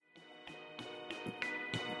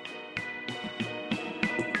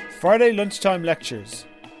Friday lunchtime lectures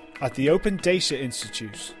at the Open Data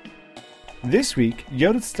Institute. This week,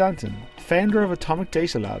 Judith Stanton, founder of Atomic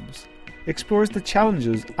Data Labs, explores the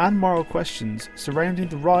challenges and moral questions surrounding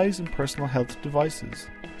the rise in personal health devices,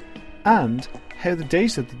 and how the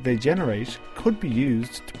data that they generate could be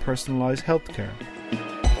used to personalise healthcare.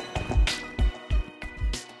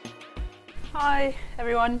 Hi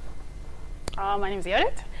everyone, my name is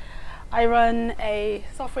Judith. I run a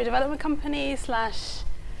software development company /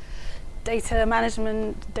 data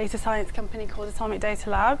management, data science company called Atomic Data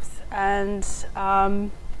Labs, and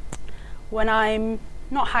when I'm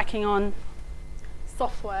not hacking on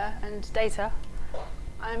software and data,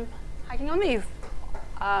 I'm hacking on these,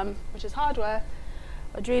 which is hardware,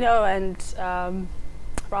 Arduino and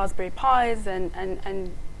Raspberry Pis,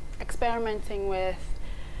 and experimenting with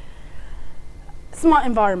smart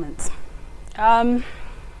environments.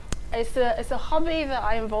 It's a hobby that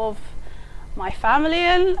I involve my family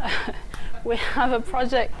in. We have a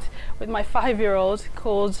project with my 5-year-old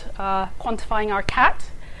called Quantifying Our Cat.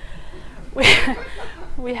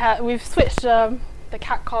 We've switched the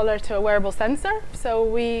cat collar to a wearable sensor, so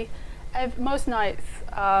we most nights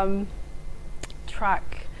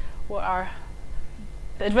track what are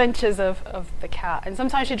the adventures of the cat, and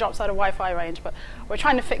sometimes she drops out of Wi-Fi range, but we're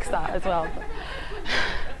trying to fix that as well.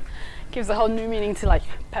 Gives a whole new meaning to like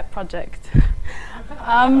pet project.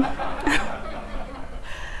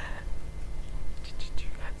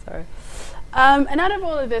 Sorry. And out of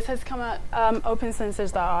all of this has come out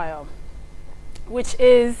OpenSensors.io, which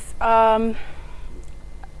is kind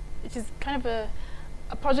of a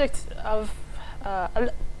project of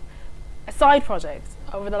a side project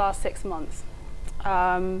over the last 6 months.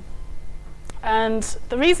 And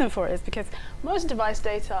the reason for it is because most device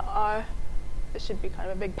data are, this should be kind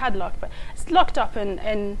of a big padlock, but it's locked up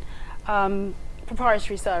in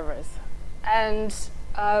proprietary servers, and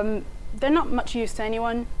they're not much use to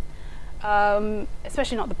anyone,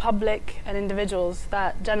 especially not the public and individuals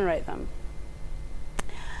that generate them.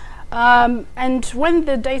 And when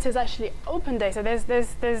the data is actually open data,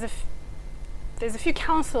 there's a few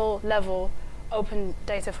council level open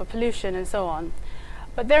data for pollution and so on,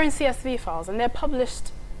 but they're in CSV files and they're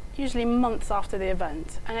published usually months after the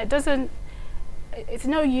event, and it's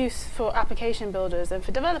no use for application builders and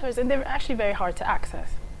for developers, and they're actually very hard to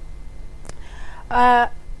access.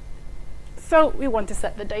 So we want to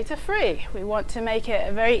set the data free. We want to make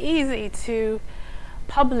it very easy to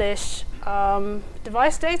publish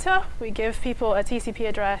device data. We give people a TCP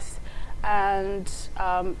address, and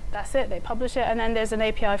that's it. They publish it, and then there's an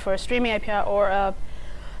API for a streaming API or a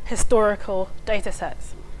historical data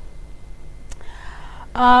sets.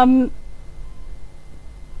 And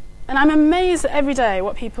I'm amazed every day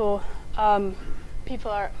what people are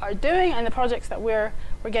doing, and the projects that we're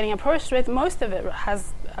getting approached with. Most of it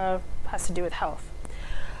has to do with health.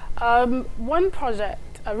 One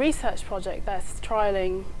project, a research project that's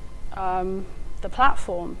trialing the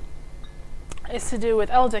platform, is to do with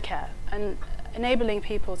elder care and enabling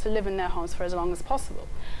people to live in their homes for as long as possible.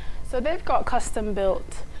 So they've got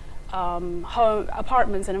custom-built home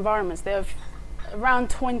apartments and environments. They have around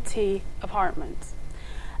 20 apartments.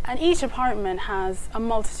 And each apartment has a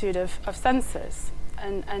multitude of sensors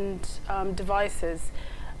and devices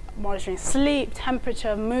monitoring sleep,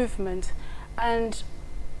 temperature, movement, and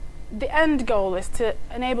the end goal is to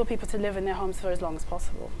enable people to live in their homes for as long as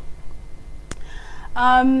possible.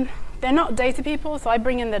 They're not data people, so I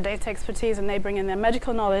bring in their data expertise and they bring in their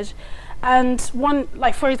medical knowledge. And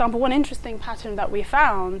for example, one interesting pattern that we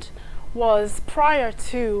found was prior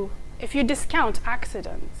to, if you discount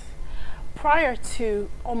accidents, prior to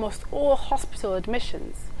almost all hospital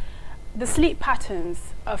admissions, the sleep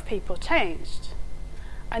patterns of people changed.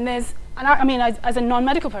 And I mean, as a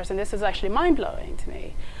non-medical person, this is actually mind-blowing to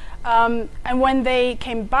me. And when they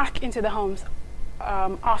came back into the homes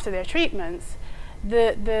after their treatments,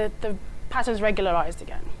 the patterns regularized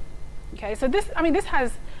again. Okay, so this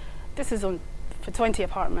is on for 20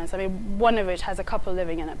 apartments. I mean, one of which has a couple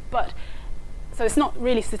living in it, but so it's not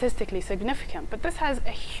really statistically significant, but this has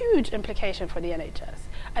a huge implication for the NHS,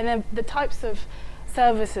 and then the types of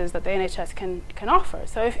services that the NHS can offer.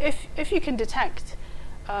 So if you can detect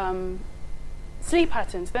sleep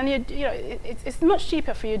patterns, then it's much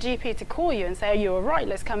cheaper for your GP to call you and say, "Are you all right?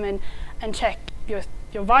 Let's come in and check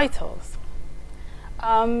your vitals."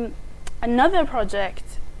 Another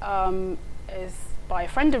project is by a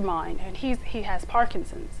friend of mine, and he has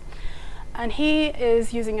Parkinson's. And he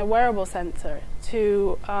is using a wearable sensor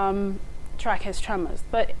to track his tremors.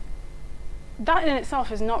 But that in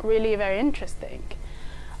itself is not really very interesting.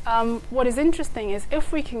 What is interesting is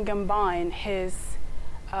if we can combine his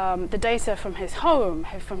the data from his home,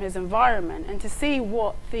 from his environment, and to see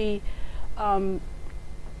what the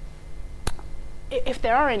if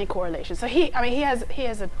there are any correlations. So he has a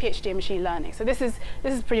PhD in machine learning. So this is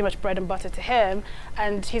pretty much bread and butter to him,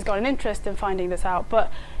 and he's got an interest in finding this out.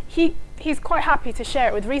 But he's quite happy to share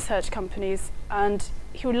it with research companies, and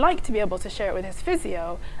he would like to be able to share it with his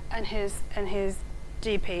physio and his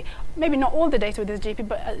GP. Maybe not all the data with his GP,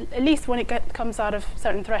 but at least when it comes out of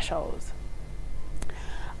certain thresholds.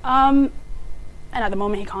 And at the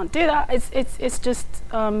moment he can't do that.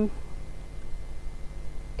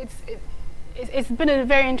 It's been a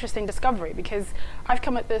very interesting discovery, because I've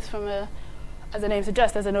come at this from as the name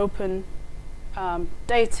suggests, as an open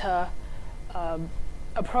data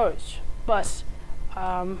approach, but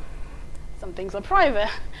some things are private,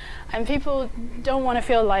 and people don't want to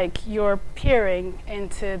feel like you're peering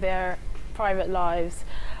into their private lives.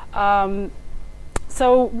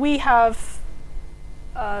 So we have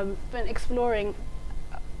been exploring,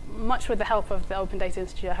 much with the help of the Open Data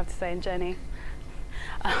Institute, I have to say, and Jenny,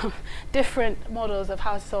 different models of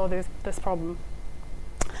how to solve this problem.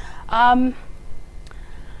 So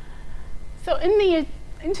in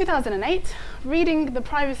 2008, reading the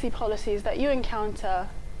privacy policies that you encounter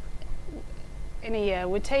in a year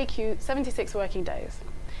would take you 76 working days.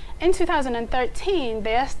 In 2013,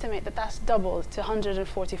 they estimate that that's doubled to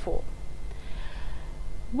 144.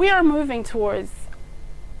 We are moving towards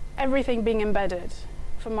everything being embedded,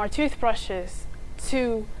 from our toothbrushes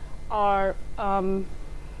to our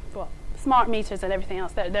smart meters and everything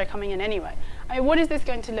else. They're coming in anyway. I mean, what is this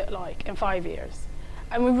going to look like in 5 years?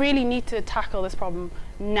 And we really need to tackle this problem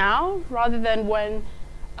now, rather than when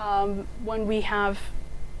we have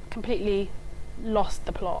completely lost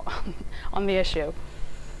the plot on the issue.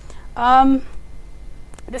 The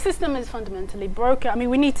system is fundamentally broken. I mean,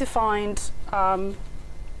 we need to find.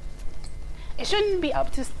 It shouldn't be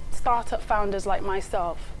up to startup founders like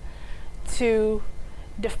myself to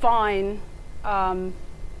define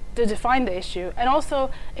the issue, and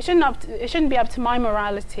also it shouldn't be up to my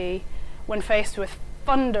morality when faced with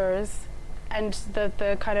funders and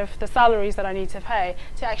the kind of the salaries that I need to pay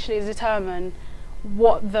to actually determine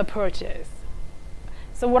what the approach is.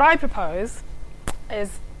 So what I propose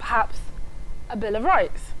is perhaps a Bill of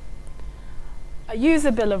Rights, a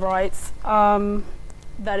user Bill of Rights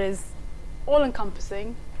that is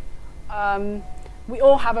all-encompassing. We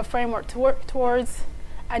all have a framework to work towards,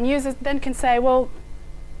 and users then can say, well,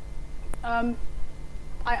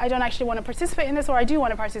 I don't actually want to participate in this, or I do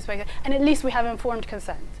want to participate, and at least we have informed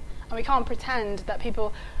consent. And we can't pretend that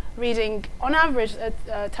people reading, on average,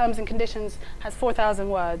 terms and conditions has 4,000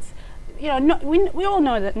 words. You know, we all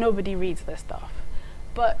know that nobody reads this stuff,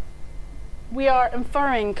 but we are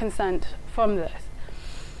inferring consent from this.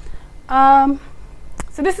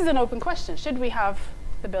 So this is an open question. Should we have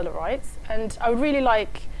the Bill of Rights? And I would really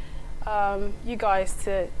like you guys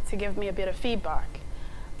to give me a bit of feedback.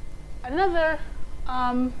 Another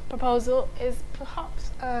proposal is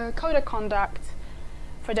perhaps a code of conduct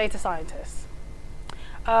for data scientists.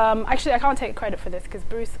 Actually, I can't take credit for this because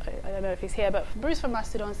Bruce, I don't know if he's here, but Bruce from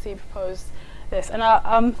Mastodon C proposed this, and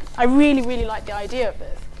I really, really like the idea of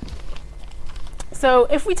this. So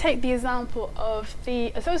if we take the example of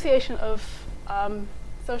the Association of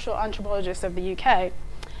Social Anthropologists of the UK,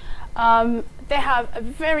 they have a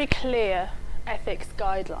very clear ethics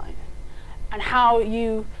guideline and how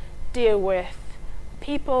you deal with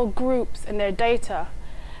people, groups, and their data.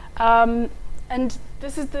 And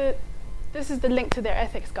this is the link to their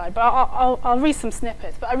ethics guide, but I'll read some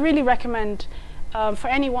snippets. But I really recommend for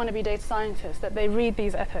any wannabe data scientist that they read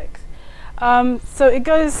these ethics. So it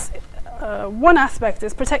goes, one aspect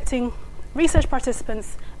is protecting research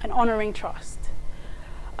participants and honoring trust.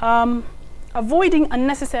 Avoiding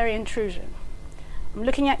unnecessary intrusion. I'm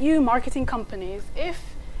looking at you, marketing companies.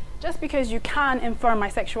 If just because you can infer my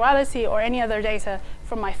sexuality or any other data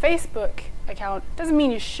from my Facebook account doesn't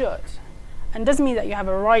mean you should, and doesn't mean that you have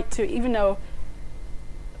a right to, even though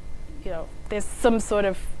there's some sort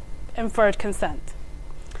of inferred consent.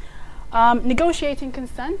 Negotiating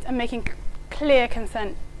consent and making clear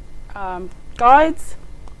consent guides.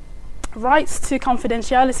 Rights to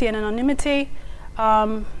confidentiality and anonymity.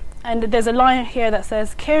 And there's a line here that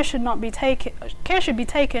says, care should be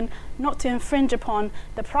taken not to infringe upon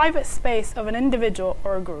the private space of an individual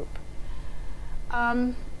or a group.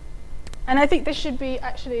 And I think this should be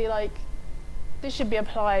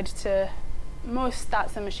applied to most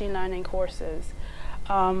stats and machine learning courses.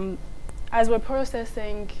 As we're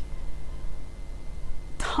processing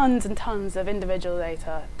tons and tons of individual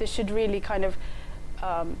data, this should really kind of,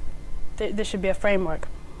 there should be a framework.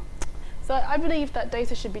 So I believe that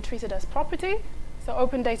data should be treated as property, So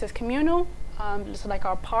open data is communal, just like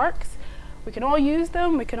our parks. We can all use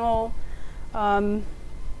them, we can all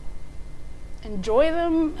enjoy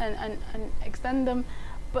them and extend them,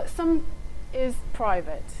 but some is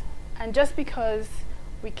private. And just because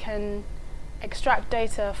we can extract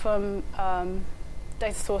data from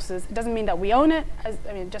data sources, it doesn't mean that we own it.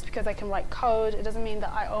 Just because I can write code, it doesn't mean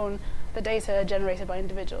that I own the data generated by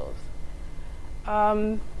individuals.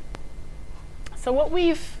 So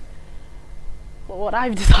what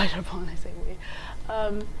I've decided upon, I say we,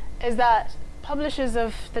 is that publishers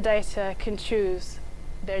of the data can choose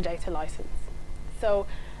their data license. So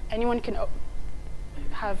anyone can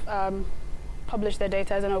have publish their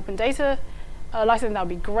data as an open data license. That would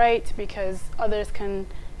be great because others can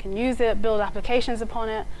use it, build applications upon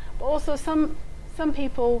it. But also some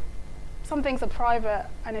people, some things are private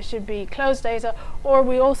and it should be closed data. Or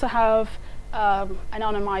we also have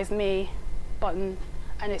anonymize me button,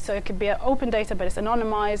 and so it could be an open data, but it's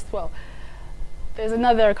anonymized. Well, there's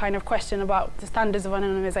another kind of question about the standards of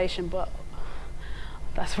anonymization, but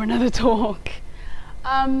that's for another talk.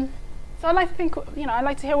 So I'd like to think, I'd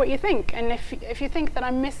like to hear what you think, and if you think that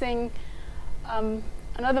I'm missing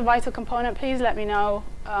another vital component, please let me know.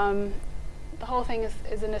 The whole thing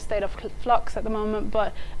is in a state of flux at the moment,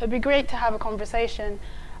 but it'd be great to have a conversation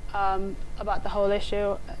about the whole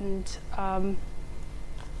issue, and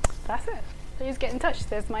that's it. Please get in touch.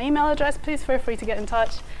 There's my email address. Please feel free to get in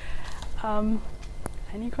touch.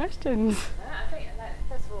 Any questions? I think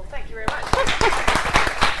first of all, thank you very much.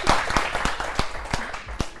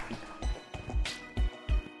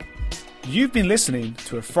 You've been listening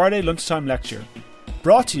to a Friday lunchtime lecture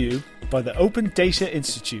brought to you by the Open Data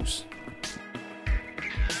Institute.